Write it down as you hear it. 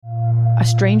a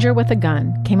stranger with a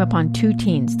gun came upon two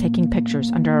teens taking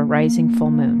pictures under a rising full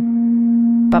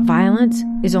moon. But violence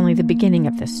is only the beginning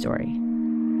of this story.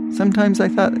 Sometimes I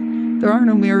thought, there are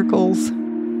no miracles.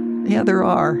 Yeah, there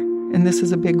are, and this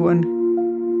is a big one.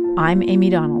 I'm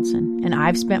Amy Donaldson, and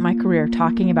I've spent my career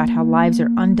talking about how lives are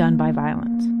undone by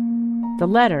violence. The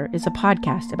Letter is a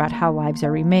podcast about how lives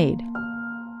are remade.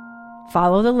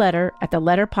 Follow The Letter at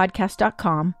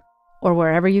theletterpodcast.com or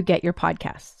wherever you get your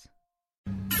podcasts.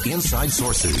 Inside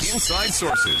Sources. Inside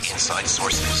Sources. Inside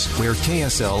Sources. Where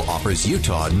KSL offers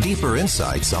Utah deeper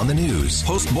insights on the news.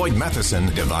 Host Boyd Matheson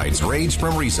divides rage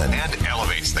from reason and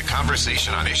elevates the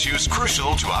conversation on issues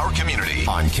crucial to our community.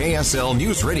 On KSL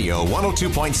News Radio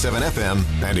 102.7 FM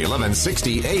and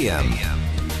 1160 AM.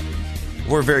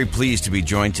 We're very pleased to be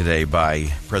joined today by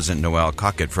President Noel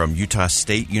Cockett from Utah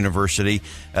State University.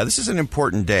 This is an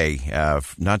important day,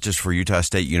 not just for Utah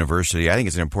State University. I think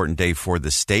it's an important day for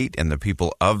the state and the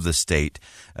people of the state,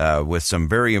 with some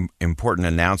very important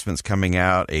announcements coming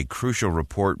out, a crucial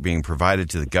report being provided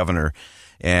to the governor.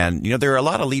 And, you know, there are a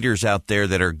lot of leaders out there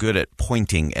that are good at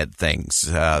pointing at things.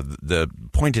 The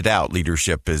pointed out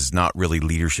leadership is not really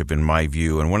leadership in my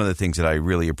view. And one of the things that I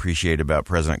really appreciate about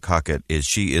President Cockett is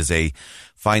she is a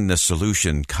find the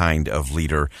solution kind of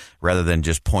leader rather than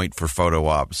just point for photo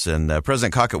ops. And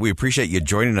President Cockett, we appreciate you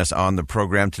joining us on the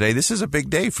program today. This is a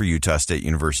big day for Utah State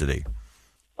University.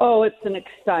 Oh, it's an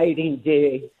exciting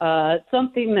day.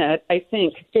 Something that I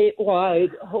think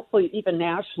statewide, hopefully even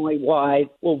nationally wide,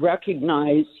 will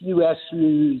recognize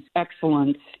USU's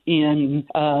excellence in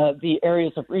the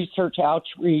areas of research,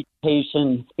 outreach,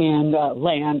 and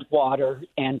land, water,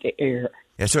 and air.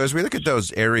 Yeah, so as we look at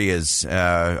those areas,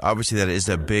 obviously that is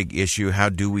a big issue. How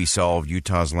do we solve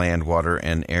Utah's land, water,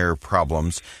 and air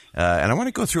problems? And I want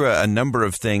to go through a number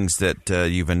of things that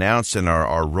you've announced and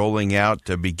are rolling out,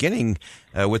 beginning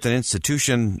with an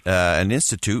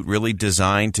institute really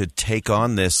designed to take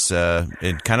on this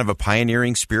in kind of a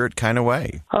pioneering spirit kind of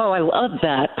way. Oh, I love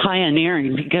that,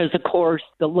 pioneering, because, of course,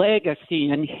 the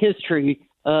legacy and history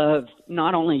of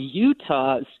not only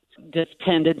Utah's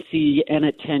dependency and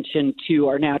attention to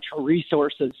our natural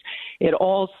resources, it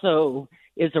also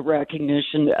is a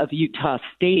recognition of Utah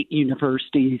State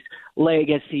University's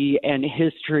legacy and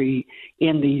history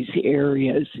in these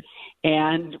areas.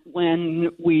 And when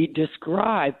we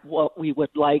describe what we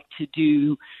would like to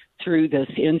do through this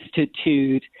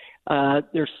institute,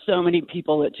 there's so many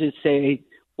people that just say,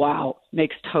 wow,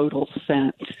 makes total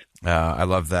sense. I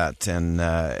love that. And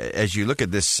as you look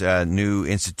at this new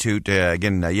institute,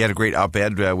 again, you had a great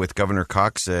op-ed with Governor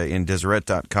Cox in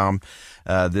Deseret.com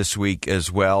this week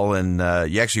as well. And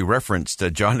you actually referenced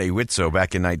John A. Widtsoe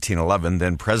back in 1911,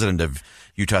 then president of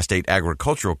Utah State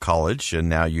Agricultural College and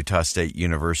now Utah State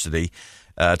University,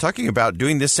 talking about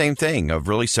doing this same thing of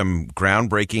really some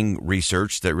groundbreaking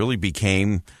research that really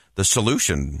became the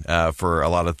solution for a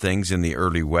lot of things in the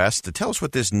early West. To tell us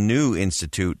what this new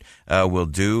institute will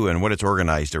do and what it's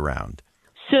organized around.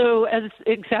 So as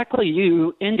exactly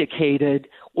you indicated,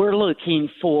 we're looking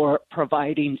for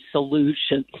providing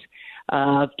solutions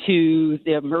to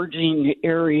the emerging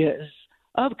areas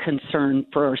of concern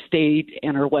for our state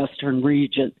and our western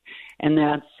region. And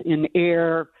that's in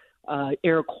air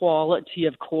quality,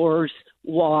 of course,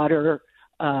 water,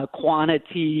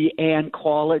 quantity and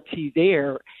quality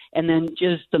there, and then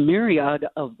just the myriad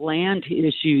of land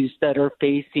issues that are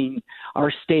facing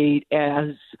our state as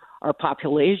our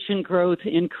population growth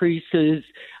increases,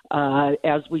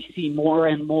 as we see more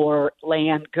and more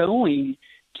land going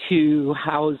to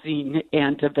housing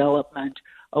and development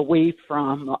away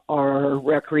from our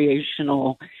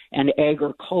recreational and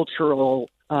agricultural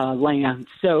land.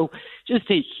 So just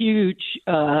a huge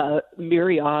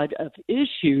myriad of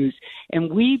issues. And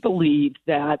we believe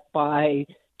that by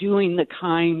doing the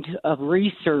kind of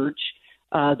research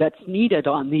that's needed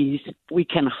on these, we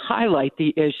can highlight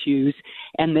the issues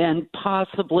and then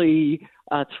possibly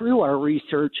through our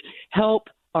research help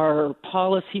our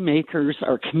policymakers,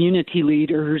 our community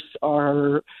leaders,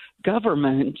 our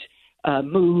government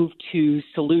move to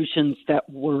solutions that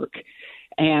work.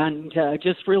 And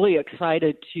just really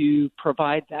excited to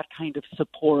provide that kind of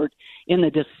support in the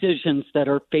decisions that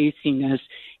are facing us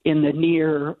in the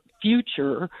near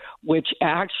future, which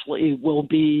actually will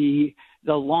be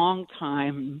the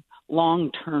long-term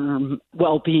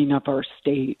well-being of our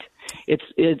state.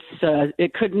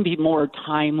 It couldn't be more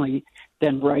timely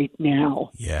than right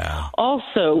now. Yeah.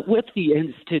 Also, with the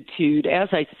Institute, as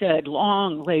I said,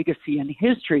 long legacy and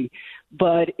history,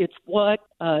 but it's what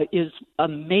is a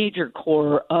major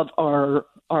core of our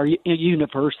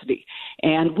university.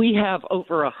 And we have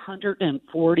over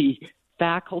 140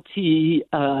 faculty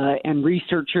and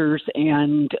researchers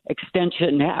and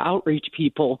extension outreach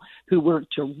people who work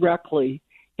directly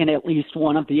in at least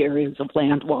one of the areas of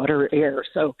land, water, air.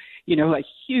 So, a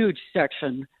huge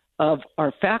section of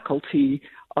our faculty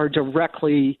are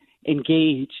directly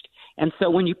engaged. And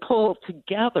so when you pull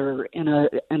together in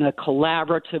a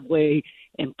collaborative way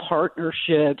in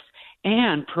partnerships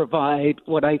and provide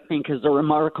what I think is a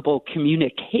remarkable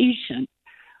communication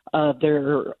of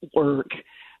their work,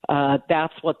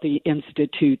 that's what the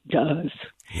Institute does.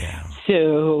 Yeah.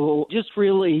 So just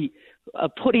really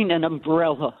putting an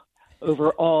umbrella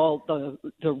over all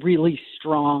the really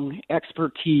strong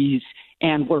expertise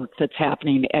and work that's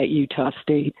happening at Utah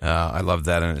State. I love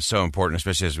that, and it's so important,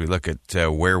 especially as we look at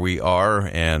where we are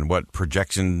and what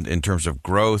projection in terms of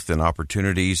growth and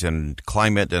opportunities and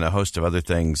climate and a host of other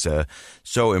things.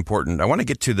 So important. I want to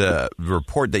get to the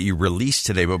report that you released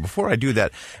today, but before I do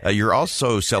that, you're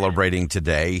also celebrating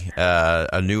today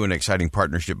a new and exciting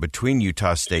partnership between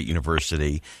Utah State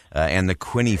University and the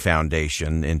Quinney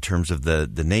Foundation in terms of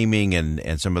the naming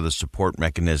and some of the support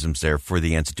mechanisms there for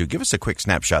the Institute. Give us a quick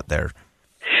snapshot there.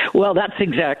 Well, that's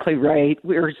exactly right.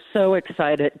 We're so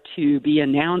excited to be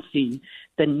announcing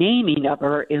the naming of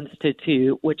our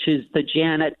institute, which is the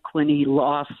Janet Quinney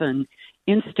Lawson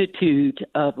Institute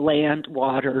of Land,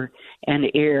 Water, and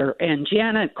Air. And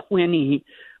Janet Quinney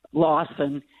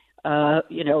Lawson,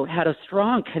 had a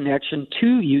strong connection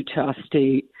to Utah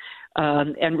State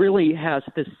and really has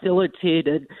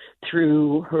facilitated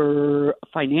through her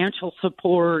financial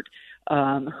support,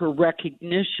 her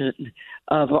recognition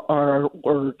of our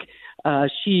work.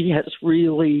 She has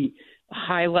really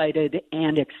highlighted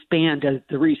and expanded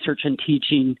the research and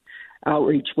teaching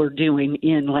outreach we're doing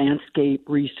in landscape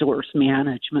resource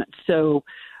management. So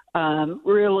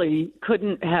really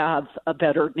couldn't have a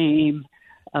better name,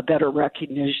 a better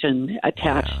recognition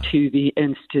attached to the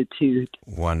Institute.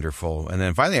 Wonderful. And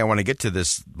then finally, I want to get to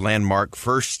this landmark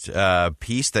first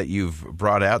piece that you've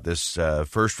brought out, this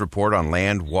first report on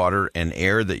land, water, and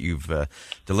air that you've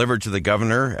delivered to the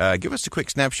governor. Give us a quick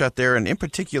snapshot there. And in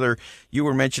particular, you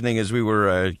were mentioning as we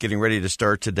were getting ready to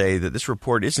start today that this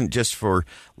report isn't just for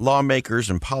lawmakers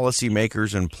and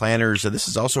policymakers and planners. This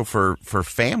is also for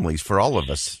families, for all of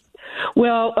us.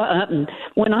 Well,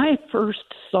 when I first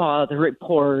saw the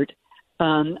report,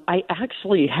 I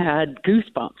actually had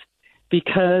goosebumps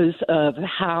because of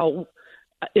how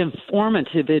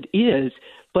informative it is,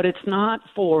 but it's not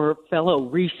for fellow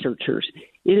researchers.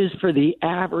 It is for the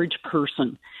average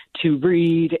person to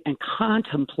read and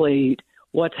contemplate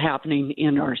what's happening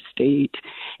in our state.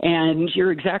 And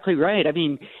you're exactly right. I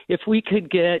mean, if we could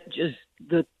get just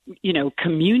the,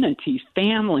 communities,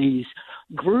 families,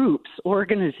 groups,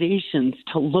 organizations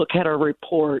to look at our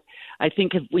report, I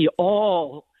think if we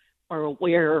all are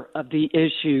aware of the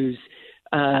issues,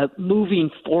 moving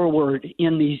forward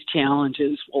in these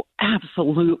challenges will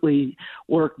absolutely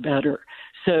work better.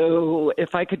 So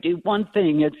if I could do one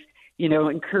thing, it's,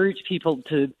 encourage people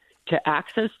to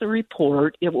access the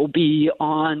report. It will be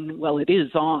it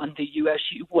is on the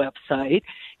USU website.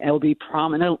 It will be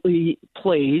prominently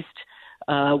placed.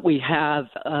 We have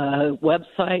a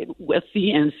website with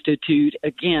the Institute,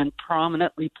 again,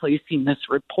 prominently placing this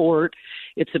report.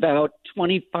 It's about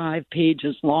 25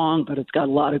 pages long, but it's got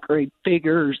a lot of great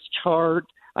figures, charts.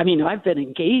 I mean, I've been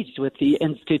engaged with the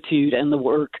Institute and the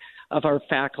work of our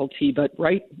faculty, but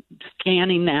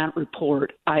scanning that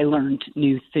report, I learned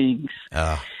new things.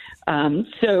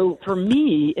 So for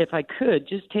me, if I could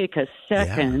just take a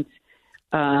second,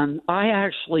 I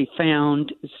actually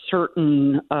found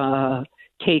certain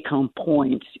take-home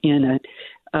points in it.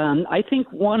 I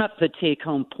think one of the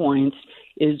take-home points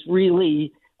is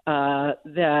really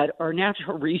that our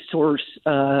natural resource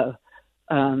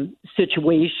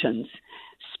situations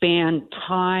span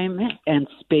time and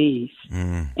space.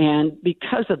 And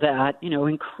because of that,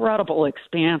 incredible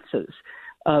expanses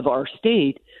of our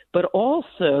state, but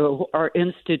also our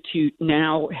institute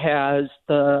now has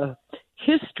the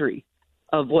history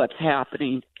of what's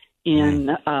happening in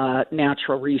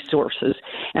natural resources.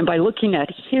 And by looking at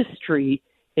history,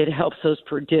 it helps us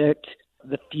predict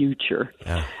the future.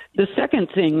 Yeah. The second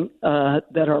thing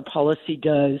that our policy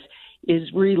does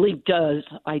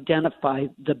identify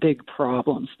the big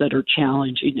problems that are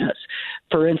challenging us.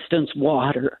 For instance,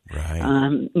 water.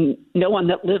 Right. No one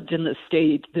that lived in the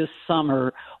state this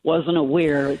summer wasn't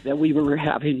aware that we were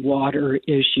having water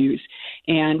issues.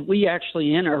 And we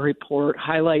actually, in our report,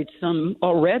 highlight some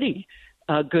already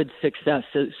good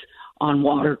successes on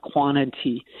water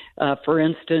quantity. For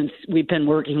instance, we've been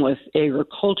working with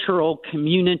agricultural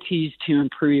communities to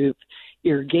improve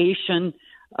irrigation.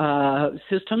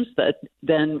 systems that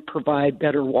then provide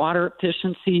better water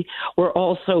efficiency. We're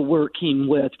also working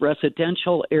with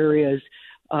residential areas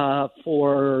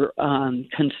for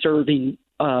conserving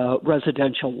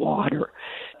residential water.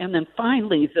 And then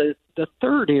finally, the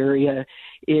third area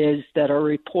is that our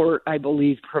report, I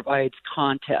believe, provides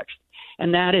context.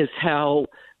 And that is how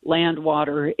land,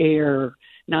 water, air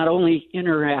not only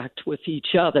interact with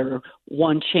each other.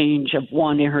 One change of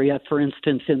one area, for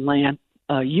instance, in land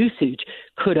usage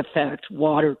could affect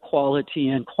water quality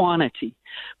and quantity,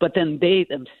 but then they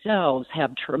themselves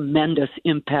have tremendous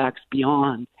impacts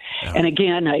beyond. Yeah. And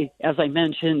again, as I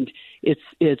mentioned,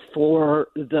 it's for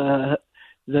the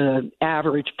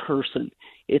average person.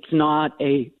 It's not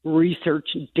a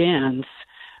research-dense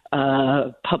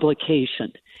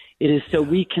publication. It is so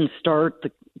we can start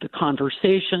the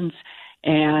conversations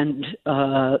and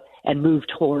move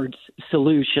towards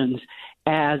solutions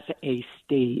as a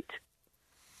state.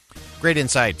 Great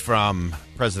insight from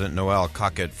President Noel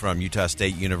Cockett from Utah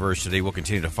State University. We'll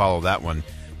continue to follow that one.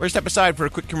 We're going to step aside for a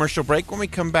quick commercial break. When we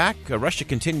come back, Russia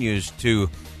continues to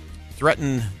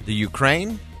threaten the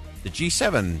Ukraine. The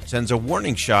G7 sends a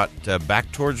warning shot back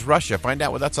towards Russia. Find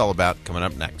out what that's all about coming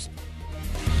up next.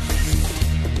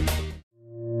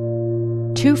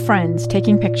 Two friends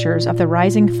taking pictures of the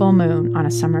rising full moon on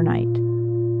a summer night.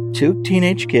 Two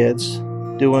teenage kids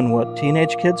doing what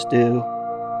teenage kids do.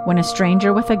 When a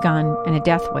stranger with a gun and a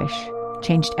death wish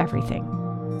changed everything.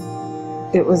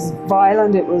 It was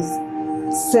violent, it was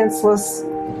senseless,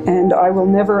 and I will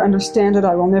never understand it,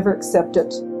 I will never accept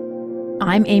it.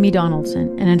 I'm Amy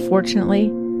Donaldson, and unfortunately,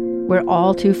 we're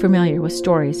all too familiar with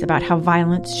stories about how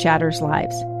violence shatters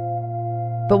lives.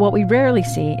 But what we rarely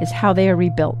see is how they are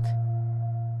rebuilt.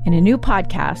 In a new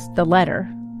podcast, The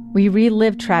Letter, we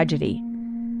relive tragedy,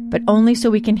 but only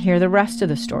so we can hear the rest of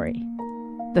the story.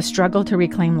 The struggle to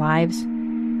reclaim lives,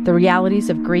 the realities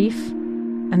of grief,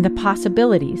 and the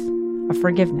possibilities of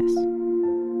forgiveness.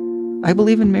 I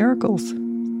believe in miracles.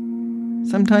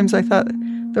 Sometimes I thought,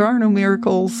 there are no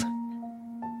miracles.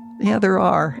 Yeah, there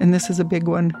are, and this is a big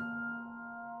one.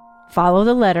 Follow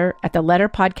The Letter at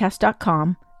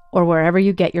theletterpodcast.com or wherever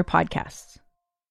you get your podcasts.